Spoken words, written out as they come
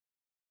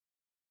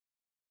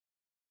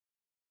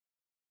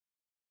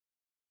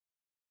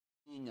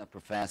being a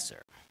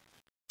professor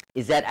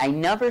is that I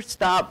never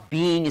stopped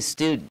being a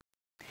student.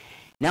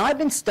 Now, I've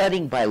been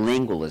studying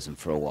bilingualism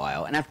for a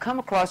while, and I've come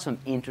across some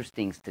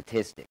interesting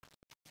statistics.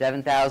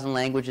 7,000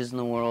 languages in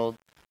the world,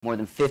 more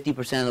than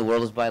 50% of the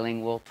world is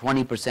bilingual,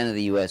 20% of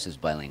the U.S. is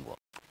bilingual.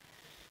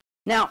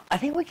 Now, I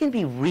think we can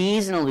be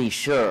reasonably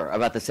sure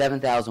about the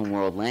 7,000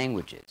 world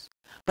languages,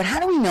 but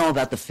how do we know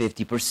about the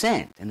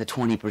 50% and the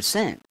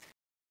 20%?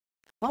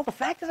 Well, the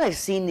fact that I've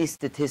seen these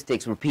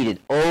statistics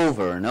repeated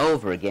over and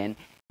over again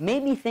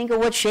made me think of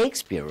what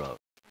Shakespeare wrote.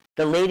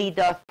 The lady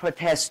doth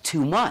protest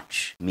too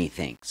much,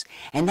 methinks,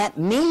 and that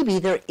maybe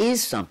there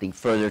is something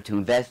further to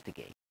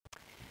investigate.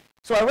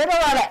 So I read a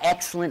lot of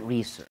excellent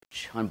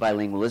research on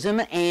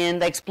bilingualism,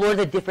 and I explored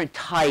the different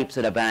types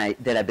that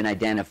have been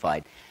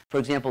identified. For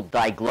example,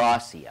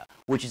 diglossia,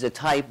 which is a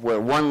type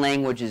where one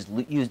language is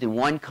used in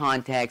one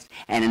context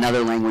and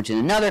another language in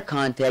another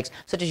context,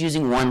 such as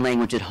using one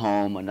language at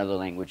home, another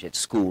language at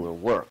school or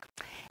work.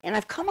 And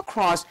I've come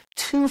across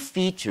two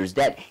features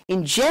that,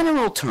 in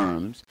general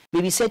terms,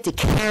 may be said to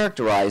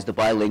characterize the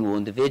bilingual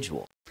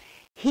individual.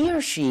 He or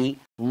she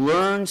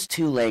learns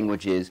two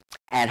languages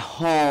at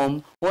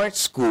home or at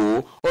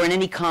school or in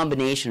any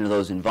combination of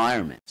those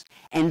environments.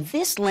 And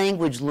this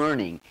language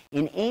learning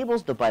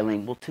enables the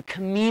bilingual to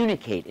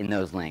communicate in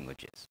those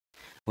languages.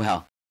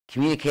 Well,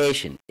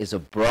 communication is a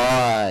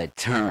broad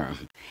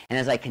term. And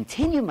as I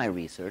continued my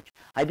research,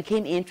 I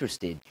became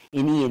interested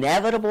in the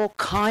inevitable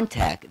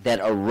contact that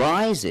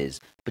arises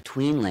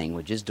between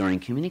languages during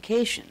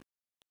communication,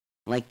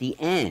 like the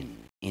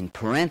N in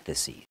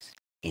parentheses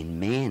in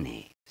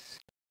mayonnaise.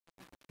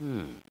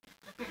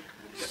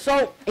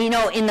 So,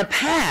 in the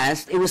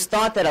past, it was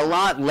thought that a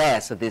lot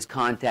less of this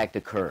contact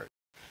occurred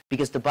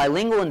because the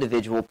bilingual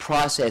individual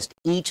processed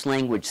each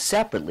language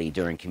separately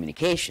during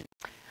communication.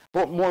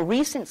 But more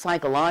recent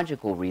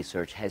psychological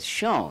research has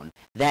shown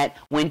that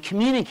when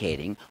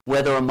communicating,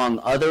 whether among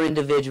other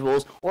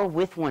individuals or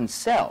with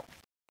oneself,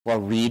 while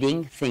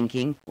reading,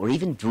 thinking, or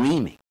even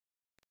dreaming,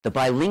 the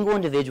bilingual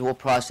individual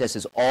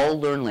processes all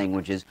learned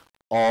languages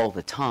all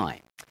the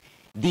time.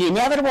 The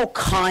inevitable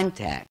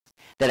contact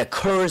that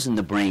occurs in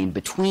the brain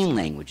between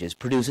languages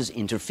produces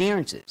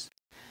interferences.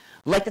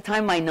 Like the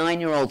time my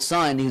 9-year-old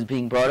son, who's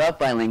being brought up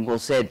bilingual,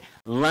 said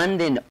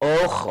London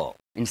ojo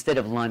instead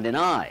of London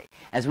eye,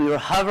 as we were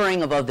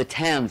hovering above the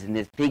Thames in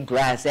this big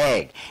glass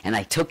egg, and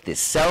I took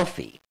this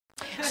selfie.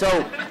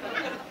 So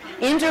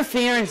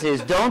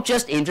interferences don't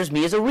just interest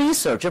me as a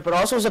researcher, but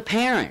also as a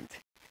parent.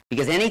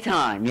 Because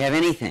anytime you have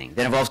anything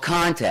that involves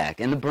contact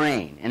in the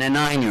brain in a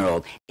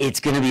 9-year-old, it's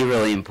going to be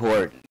really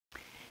important.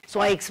 So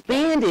I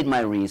expanded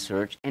my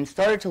research and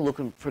started to look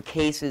for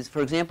cases,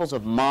 for examples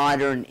of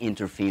modern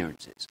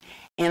interferences.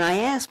 And I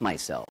asked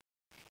myself,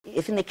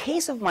 if in the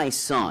case of my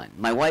son,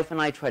 my wife and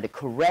I try to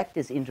correct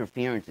his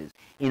interferences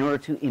in order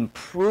to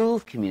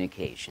improve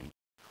communication,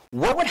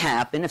 what would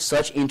happen if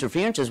such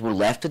interferences were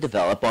left to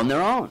develop on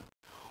their own?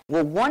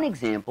 Well, one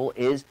example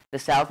is the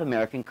South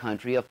American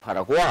country of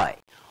Paraguay,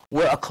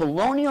 where a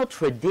colonial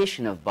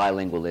tradition of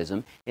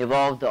bilingualism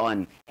evolved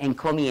on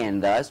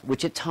encomiendas,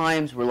 which at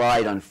times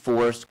relied on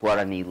forced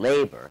Guarani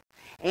labor,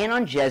 and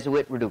on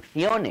Jesuit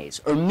reducciones,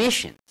 or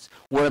missions,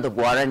 where the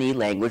Guarani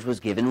language was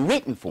given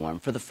written form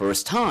for the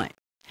first time.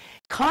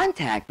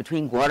 Contact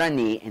between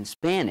Guarani and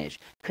Spanish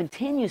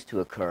continues to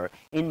occur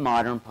in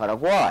modern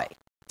Paraguay,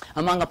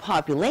 among a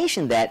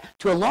population that,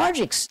 to a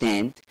large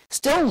extent,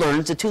 still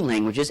learns the two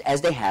languages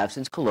as they have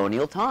since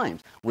colonial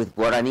times, with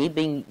Guarani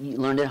being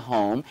learned at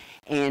home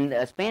and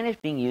Spanish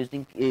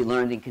being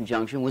learned in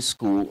conjunction with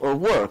school or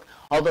work,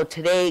 although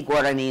today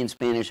Guarani and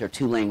Spanish are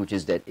two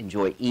languages that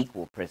enjoy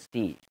equal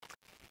prestige.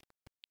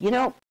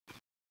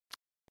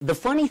 The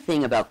funny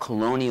thing about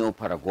colonial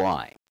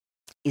Paraguay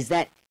is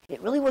that it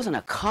really wasn't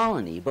a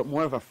colony, but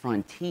more of a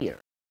frontier,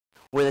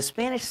 where the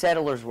Spanish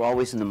settlers were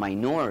always in the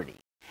minority,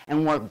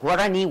 and where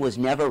Guarani was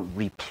never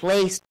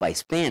replaced by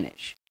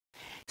Spanish.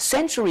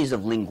 Centuries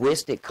of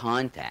linguistic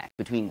contact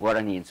between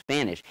Guarani and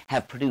Spanish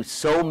have produced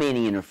so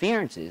many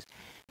interferences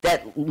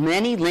that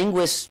many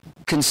linguists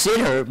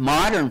consider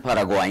modern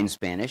Paraguayan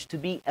Spanish to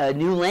be a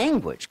new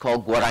language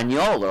called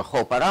Guarañol or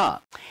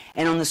Jopara.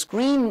 And on the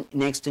screen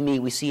next to me,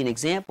 we see an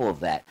example of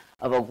that,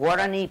 of a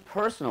Guarani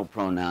personal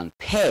pronoun,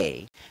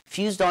 pe,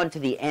 fused onto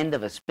the end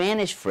of a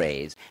Spanish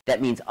phrase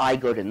that means I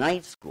go to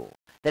night school,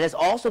 that has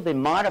also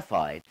been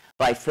modified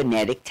by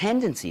phonetic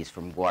tendencies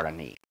from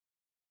Guarani.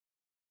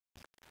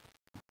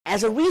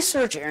 As a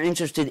researcher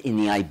interested in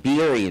the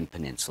Iberian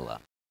Peninsula,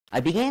 I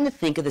began to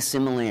think of the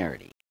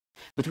similarity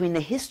between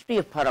the history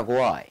of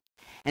Paraguay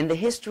and the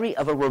history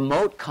of a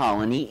remote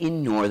colony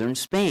in northern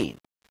Spain,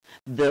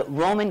 the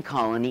Roman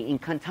colony in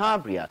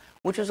Cantabria,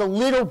 which was a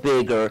little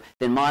bigger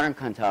than modern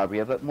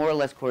Cantabria, but more or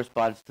less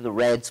corresponds to the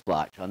red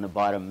splotch on the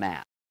bottom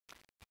map.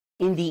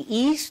 In the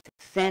east,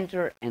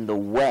 center, and the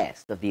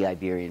west of the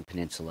Iberian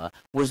Peninsula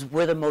was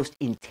where the most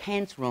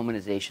intense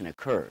Romanization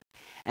occurred,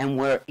 and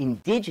where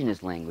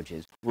indigenous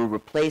languages were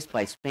replaced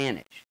by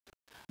Spanish.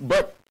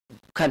 But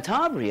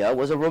Cantabria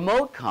was a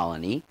remote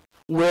colony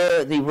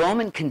where the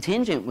Roman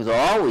contingent was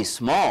always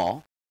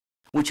small,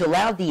 which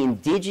allowed the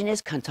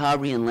indigenous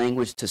Cantabrian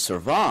language to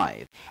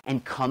survive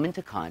and come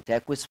into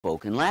contact with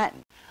spoken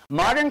Latin.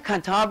 Modern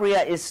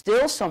Cantabria is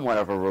still somewhat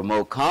of a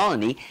remote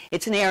colony.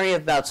 It's an area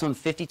of about some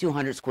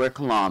 5,200 square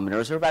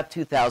kilometers, or about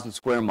 2,000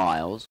 square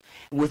miles,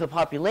 with a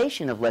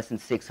population of less than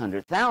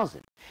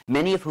 600,000,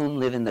 many of whom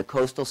live in the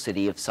coastal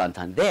city of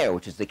Santander,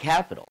 which is the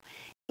capital.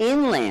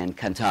 Inland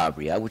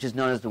Cantabria, which is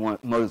known as one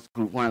of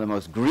the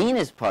most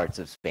greenest parts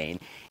of Spain,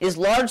 is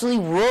largely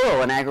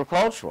rural and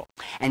agricultural.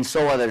 And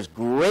so while there's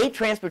great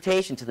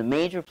transportation to the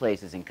major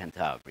places in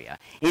Cantabria,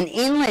 in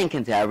inland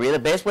Cantabria, the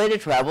best way to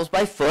travel is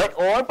by foot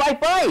or by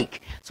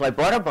bike. So I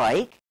bought a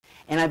bike,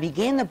 and I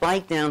began to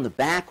bike down the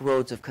back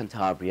roads of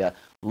Cantabria,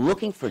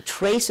 looking for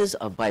traces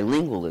of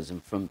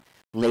bilingualism from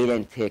late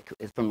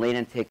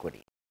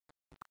antiquity.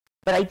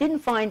 But I didn't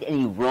find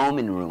any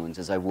Roman ruins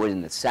as I would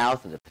in the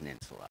south of the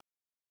peninsula.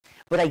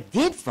 But I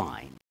did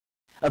find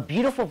a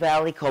beautiful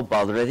valley called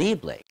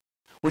Valderredible,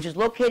 which is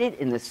located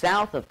in the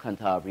south of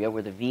Cantabria,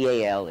 where the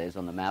VAL is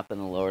on the map in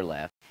the lower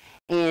left,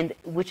 and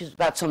which is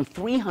about some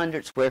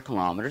 300 square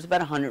kilometers,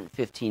 about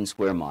 115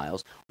 square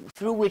miles,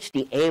 through which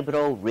the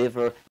Ebro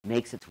River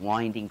makes its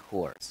winding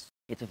course.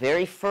 It's a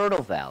very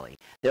fertile valley.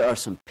 There are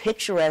some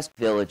picturesque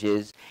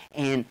villages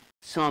and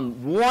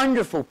some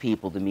wonderful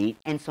people to meet,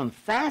 and some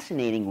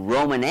fascinating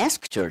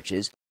Romanesque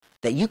churches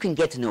that you can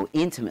get to know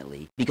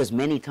intimately, because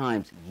many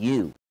times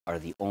you are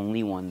the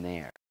only one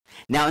there.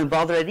 Now, in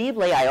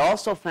Valderredible, I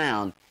also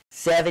found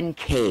 7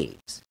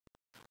 caves,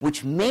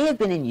 which may have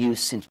been in use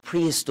since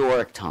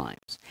prehistoric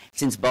times,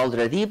 since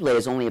Valderredible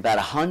is only about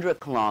 100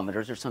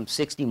 kilometers, or some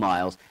 60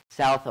 miles,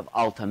 south of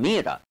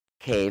Altamira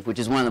Cave, which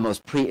is one of the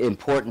most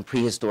important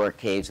prehistoric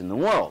caves in the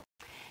world.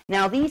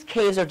 Now, these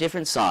caves are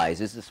different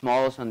sizes. The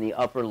smallest on the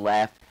upper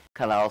left,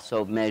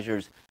 Calalso,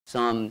 measures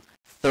some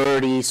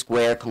 30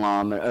 square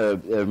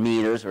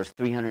meters, or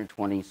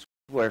 320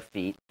 square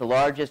feet. The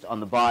largest on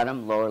the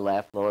bottom, lower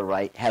left, lower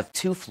right, have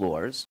 2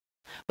 floors,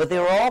 but they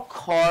were all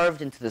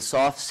carved into the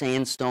soft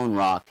sandstone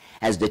rock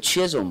as the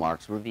chisel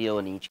marks reveal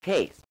in each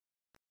cave.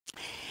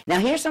 Now,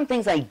 here's some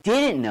things I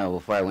didn't know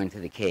before I went to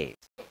the caves.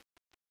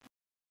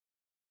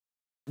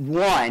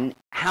 1,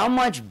 how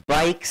much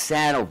bike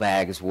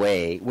saddlebags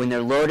weigh when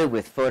they're loaded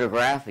with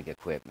photographic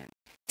equipment.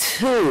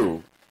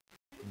 2,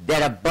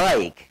 that a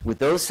bike with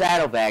those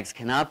saddlebags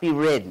cannot be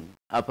ridden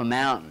up a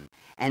mountain.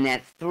 And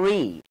that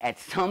 3, at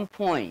some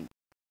point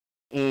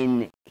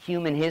in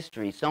human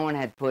history, someone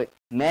had put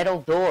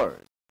metal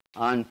doors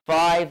on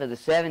 5 of the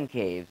 7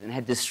 caves and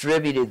had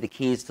distributed the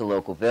keys to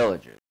local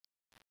villagers.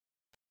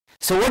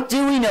 So what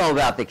do we know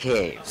about the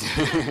caves?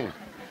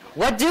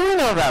 What do we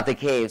know about the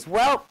caves?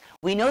 Well,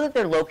 we know that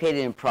they're located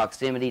in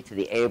proximity to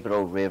the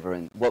Ebro River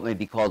and what may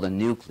be called a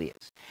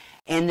nucleus.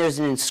 And there's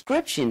an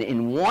inscription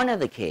in one of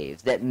the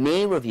caves that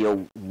may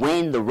reveal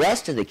when the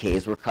rest of the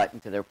caves were cut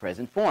into their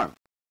present form.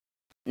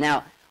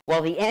 Now,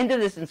 while the end of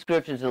this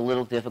inscription is a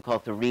little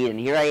difficult to read, and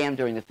here I am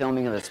during the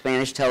filming of a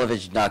Spanish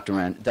television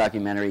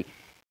documentary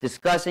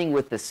discussing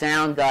with the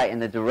sound guy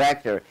and the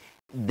director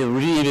the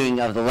reading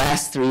of the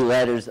last 3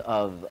 letters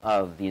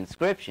of the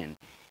inscription,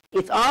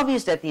 it's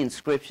obvious that the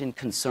inscription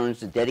concerns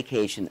the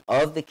dedication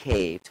of the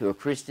cave to a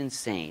Christian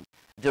saint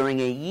during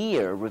a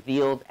year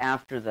revealed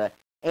after the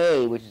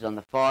A, which is on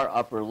the far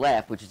upper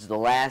left, which is the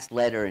last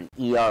letter in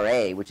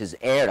ERA, which is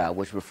era,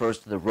 which refers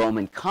to the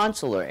Roman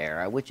consular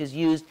era, which is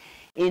used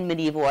in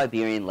medieval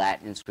Iberian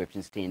Latin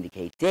inscriptions to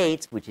indicate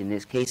dates, which in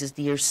this case is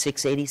the year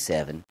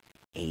 687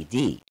 AD.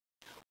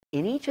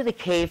 In each of the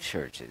cave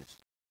churches,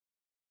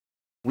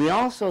 we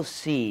also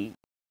see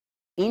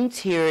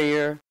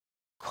interior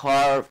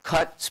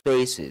cut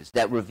spaces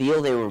that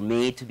reveal they were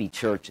made to be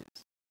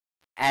churches,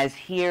 as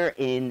here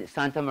in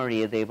Santa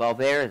Maria de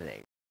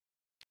Valverde,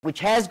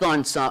 which has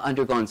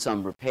undergone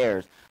some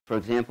repairs. For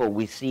example,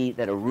 we see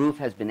that a roof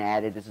has been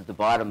added. This is the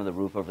bottom of the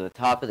roof over the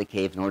top of the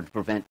cave in order to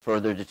prevent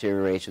further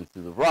deterioration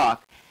through the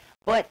rock.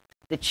 But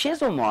the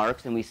chisel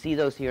marks, and we see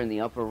those here in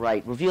the upper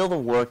right, reveal the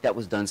work that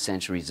was done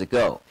centuries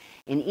ago.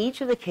 In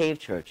each of the cave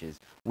churches,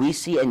 we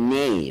see a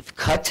nave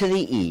cut to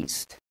the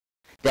east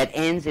that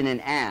ends in an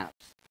apse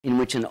in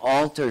which an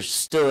altar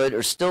stood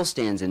or still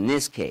stands in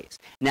this case.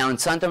 Now, in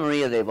Santa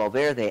Maria de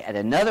Valverde, at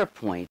another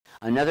point,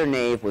 another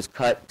nave was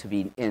cut to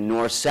be in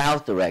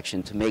north-south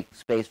direction to make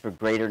space for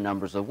greater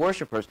numbers of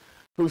worshipers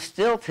who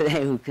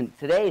can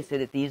today sit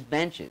at these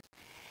benches.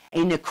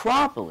 A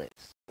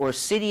necropolis, or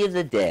city of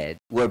the dead,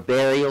 where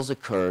burials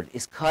occurred,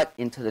 is cut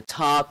into the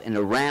top and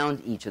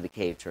around each of the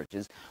cave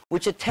churches,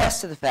 which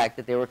attests to the fact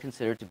that they were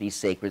considered to be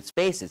sacred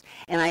spaces.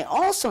 And I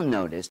also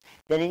noticed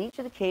that in each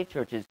of the cave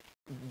churches,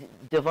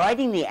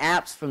 dividing the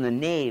apse from the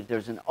nave,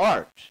 there's an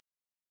arch.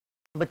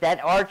 But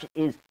that arch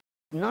is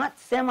not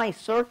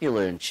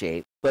semicircular in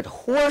shape, but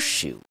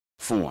horseshoe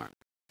form.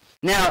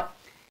 Now,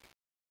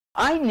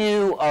 I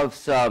knew of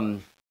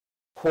some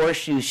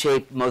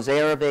horseshoe-shaped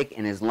Mozarabic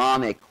and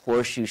Islamic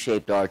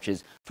horseshoe-shaped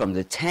arches from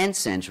the 10th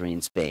century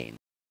in Spain.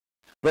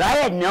 But I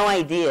had no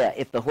idea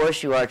if the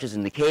horseshoe arches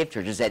in the cave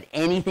churches had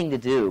anything to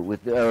do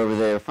with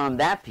from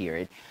that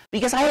period,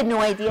 because I had no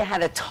idea how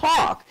to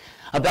talk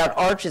about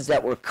arches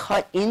that were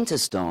cut into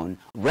stone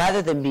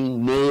rather than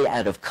being made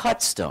out of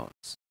cut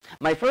stones.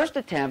 My first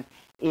attempt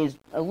is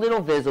a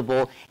little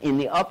visible in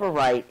the upper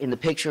right in the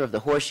picture of the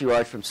horseshoe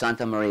arch from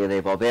Santa Maria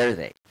de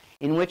Valverde,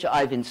 in which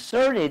I've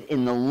inserted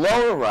in the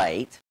lower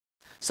right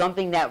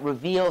something that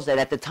reveals that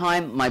at the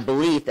time my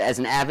belief as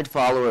an avid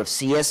follower of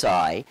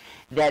CSI,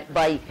 that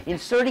by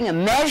inserting a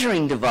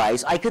measuring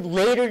device I could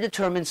later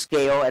determine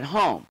scale at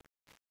home.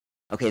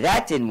 Okay,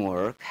 that didn't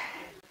work.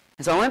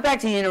 And so I went back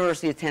to the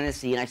University of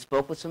Tennessee and I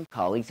spoke with some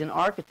colleagues in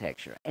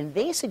architecture, and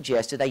they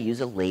suggested I use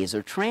a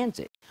laser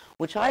transit,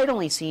 which I had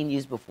only seen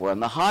used before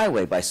on the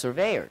highway by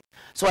surveyors.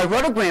 So I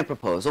wrote a grant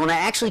proposal, and I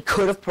actually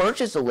could have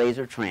purchased a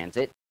laser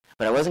transit,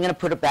 but I wasn't going to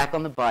put it back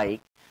on the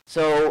bike.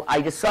 So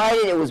I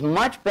decided it was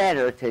much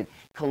better to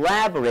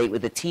collaborate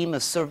with a team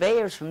of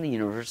surveyors from the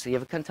University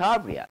of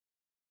Cantabria.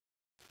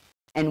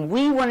 And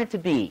we wanted to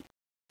be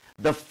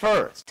the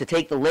first to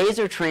take the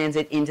laser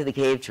transit into the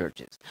cave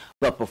churches.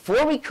 But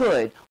before we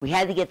could, we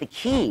had to get the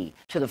key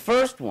to the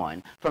first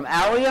one from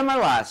Aurea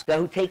Marlaska,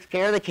 who takes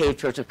care of the cave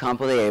church of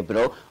Campo de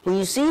Ebro, who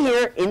you see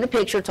here in the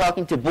picture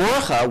talking to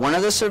Borja, one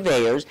of the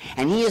surveyors,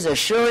 and he is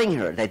assuring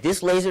her that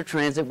this laser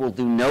transit will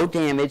do no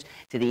damage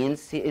to the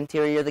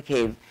interior of the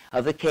cave,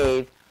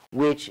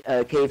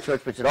 cave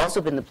church, which had also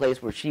been the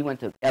place where she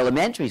went to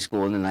elementary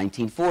school in the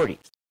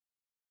 1940s.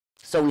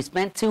 So we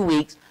spent 2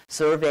 weeks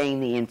surveying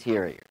the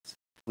interiors.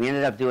 We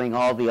ended up doing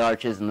all the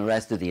arches and the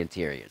rest of the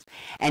interiors.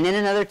 And then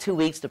another 2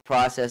 weeks to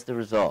process the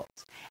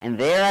results. And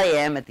there I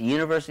am at the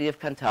University of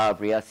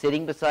Cantabria,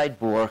 sitting beside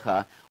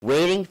Borja,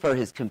 waiting for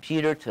his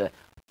computer to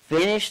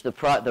finish the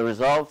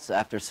results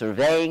after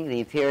surveying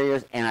the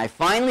interiors, and I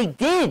finally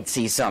did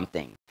see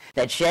something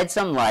that shed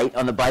some light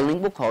on the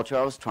bilingual culture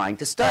I was trying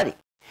to study.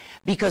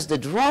 Because the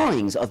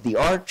drawings of the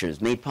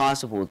arches made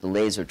possible with the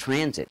laser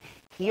transit,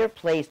 here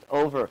placed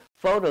over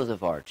photos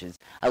of arches,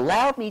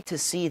 allowed me to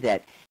see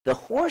that the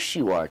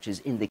horseshoe arches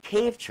in the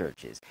cave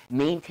churches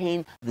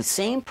maintain the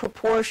same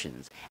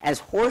proportions as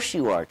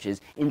horseshoe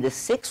arches in the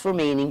 6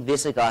 remaining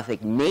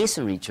Visigothic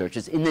masonry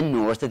churches in the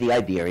north of the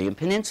Iberian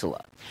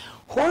Peninsula.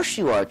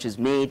 Horseshoe arches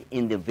made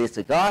in the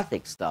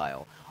Visigothic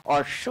style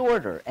are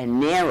shorter and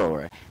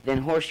narrower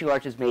than horseshoe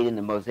arches made in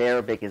the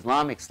Mozarabic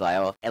Islamic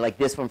style, like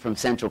this one from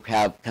central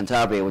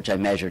Cantabria, which I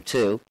measured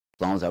too,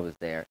 as long as I was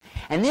there.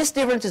 And this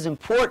difference is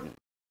important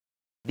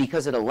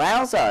because it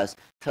allows us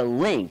to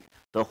link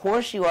the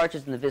horseshoe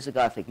arches in the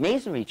Visigothic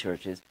masonry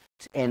churches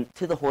and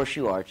to the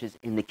horseshoe arches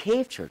in the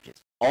cave churches,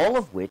 all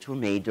of which were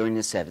made during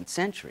the 7th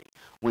century,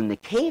 when the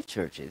cave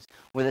churches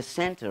were the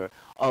center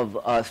of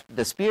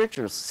the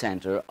spiritual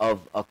center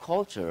of a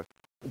culture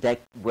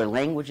where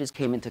languages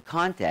came into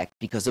contact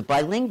because of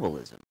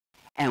bilingualism.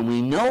 And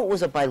we know it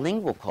was a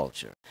bilingual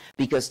culture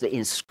because the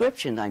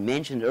inscription I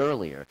mentioned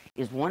earlier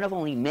is one of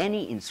only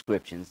many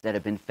inscriptions that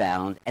have been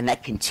found and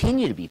that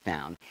continue to be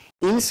found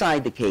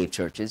inside the cave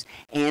churches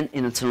and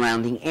in the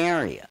surrounding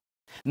area.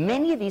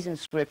 Many of these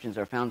inscriptions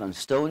are found on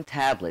stone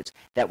tablets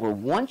that were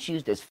once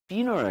used as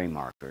funerary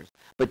markers,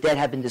 but that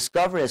have been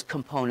discovered as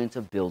components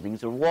of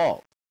buildings or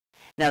walls.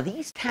 Now,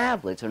 these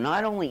tablets are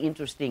not only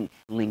interesting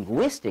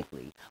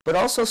linguistically, but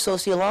also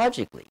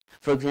sociologically.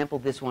 For example,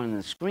 this one on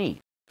the screen,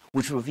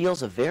 which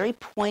reveals a very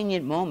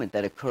poignant moment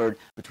that occurred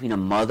between a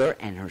mother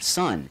and her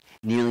son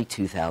nearly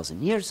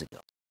 2,000 years ago.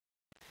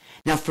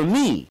 Now, for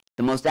me,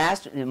 the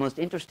most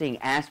interesting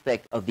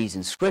aspect of these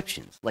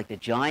inscriptions, like the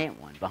giant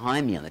one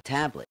behind me on the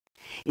tablet,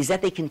 is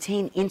that they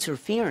contain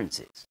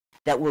interferences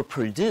that were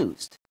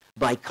produced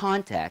by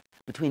contact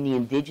between the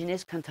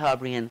indigenous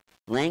Cantabrian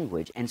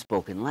language and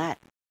spoken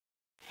Latin.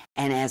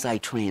 And as I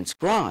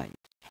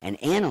transcribed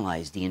and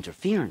analyzed the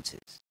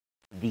interferences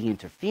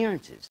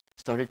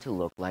started to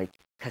look like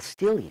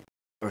Castilian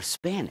or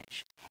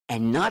Spanish,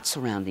 and not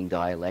surrounding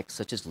dialects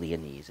such as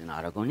Leonese and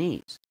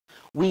Aragonese.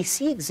 We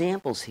see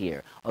examples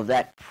here of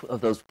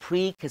those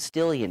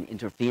pre-Castilian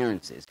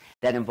interferences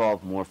that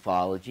involve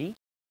morphology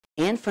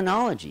and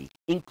phonology,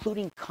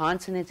 including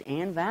consonants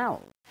and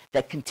vowels,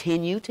 that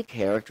continue to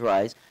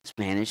characterize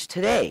Spanish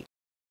today.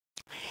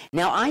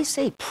 Now, I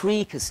say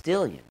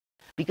pre-Castilian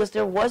because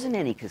there wasn't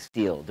any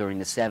Castile during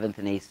the 7th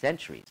and 8th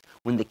centuries,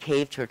 when the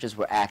cave churches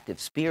were active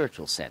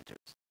spiritual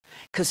centers.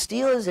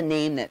 Castile is a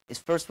name that is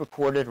first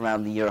recorded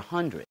around the year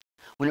 100,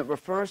 when it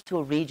refers to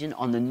a region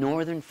on the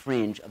northern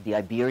fringe of the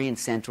Iberian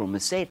Central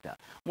Meseta,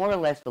 more or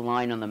less the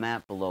line on the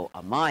map below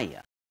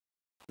Amaya,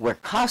 where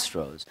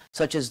castros,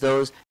 such as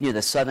those near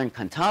the southern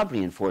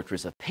Cantabrian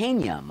fortress of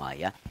Peña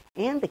Amaya,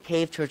 and the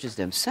cave churches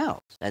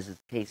themselves, as is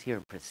the case here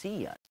in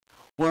Presillas,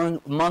 were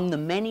among the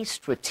many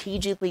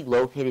strategically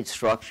located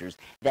structures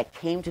that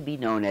came to be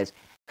known as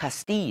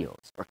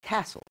castillos, or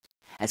castles,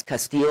 as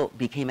Castile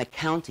became a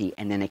county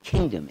and then a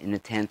kingdom in the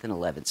 10th and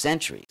 11th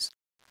centuries.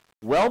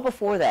 Well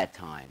before that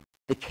time,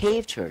 the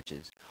cave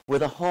churches were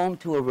the home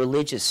to a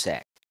religious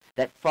sect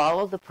that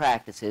followed the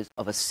practices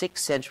of a 6th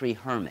century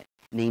hermit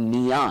named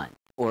Millán,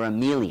 or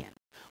Emilian,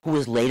 who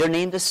was later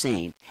named a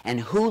saint and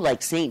who,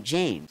 like St.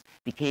 James,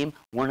 became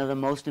one of the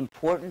most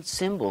important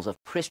symbols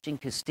of Christian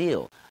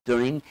Castile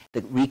during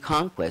the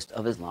reconquest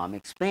of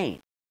Islamic Spain.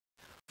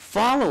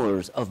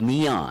 Followers of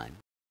Millán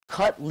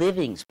cut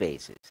living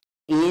spaces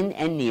in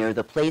and near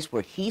the place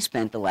where he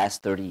spent the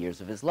last 30 years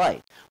of his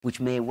life, which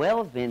may well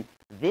have been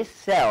this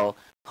cell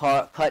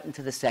cut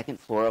into the second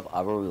floor of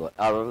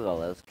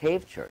Arriola's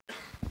cave church.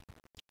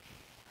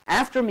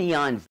 After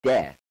Millán's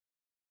death,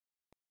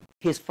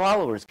 his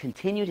followers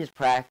continued his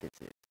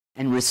practices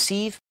and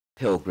received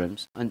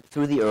pilgrims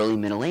through the early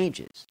Middle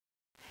Ages.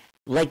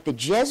 Like the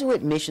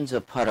Jesuit missions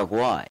of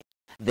Paraguay,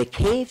 the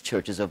cave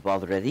churches of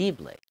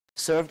Valderredible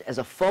served as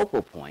a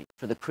focal point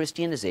for the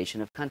Christianization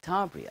of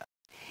Cantabria,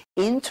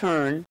 in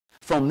turn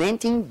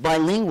fomenting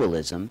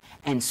bilingualism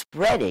and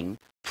spreading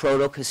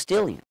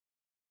Proto-Castilian,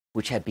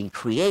 which had been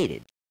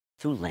created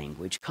through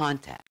language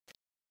contact.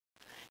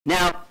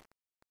 Now,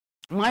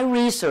 my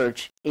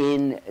research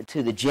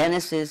into the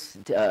genesis,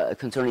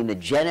 concerning the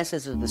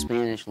genesis of the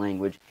Spanish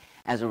language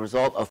as a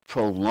result of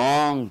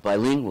prolonged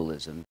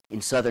bilingualism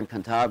in southern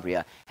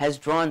Cantabria has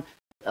drawn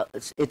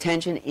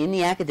attention in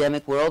the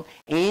academic world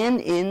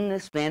and in the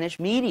Spanish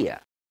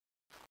media,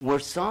 where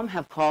some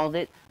have called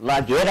it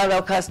La Guerra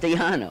del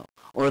Castellano,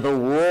 or the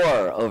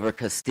war over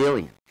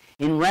Castilian,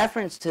 in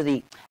reference to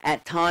the,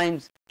 at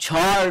times,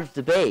 charged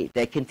debate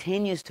that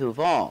continues to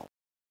evolve.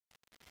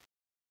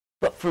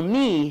 But for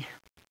me,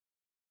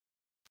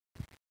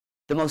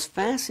 the most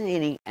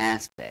fascinating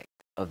aspect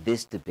of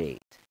this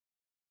debate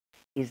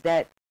is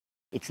that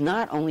it's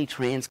not only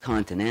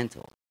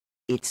transcontinental,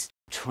 it's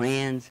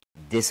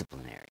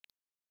transdisciplinary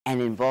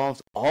and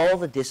involves all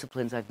the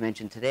disciplines I've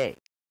mentioned today: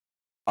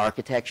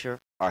 architecture,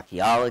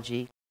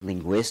 archaeology,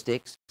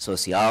 linguistics,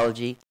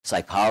 sociology,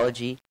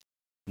 psychology,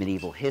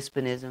 medieval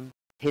Hispanism,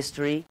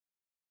 history.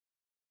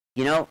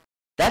 You know,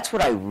 that's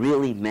what I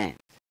really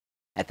meant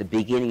at the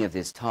beginning of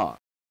this talk,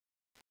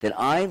 that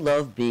I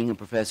love being a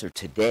professor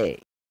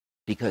today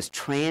because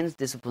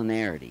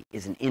transdisciplinarity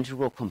is an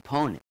integral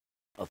component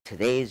of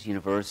today's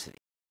university.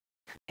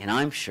 And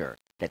I'm sure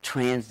that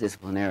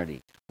transdisciplinarity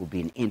will be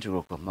an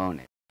integral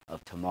component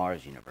of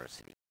tomorrow's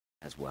university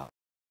as well.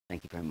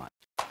 Thank you very much.